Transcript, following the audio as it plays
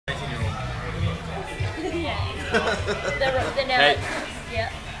The now. Hey. Yeah.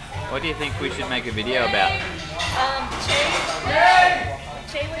 What do you think we should make a video about? Che,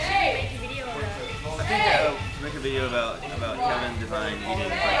 what should we make a video about? I think make a video about Kevin Devine eating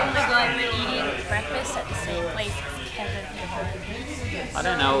breakfast. Oh my god, we're eating breakfast at the same place as Kevin Devine. I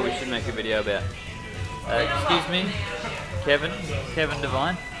don't know what we should make a video about. Excuse me? Kevin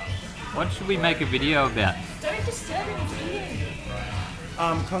Devine? What should we make a video about? Don't disturb him, he's eating.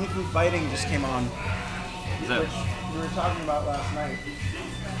 Kung Fu Fighting just came on, Is that, which we were talking about last night.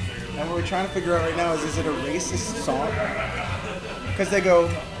 And what we're trying to figure out right now is it a racist song? Because they go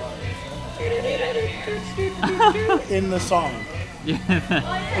in the song.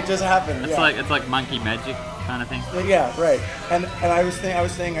 yeah. It just happened. It's like monkey magic kind of thing. Yeah, right. And I was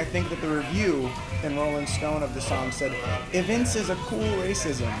saying I think that the review in Rolling Stone of the song said Events is a cool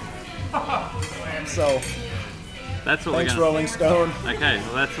racism. So That's what thanks, we're gonna. Rolling Stone. Okay,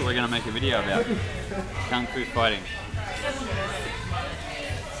 well that's what we're gonna make a video about. Kung Fu fighting.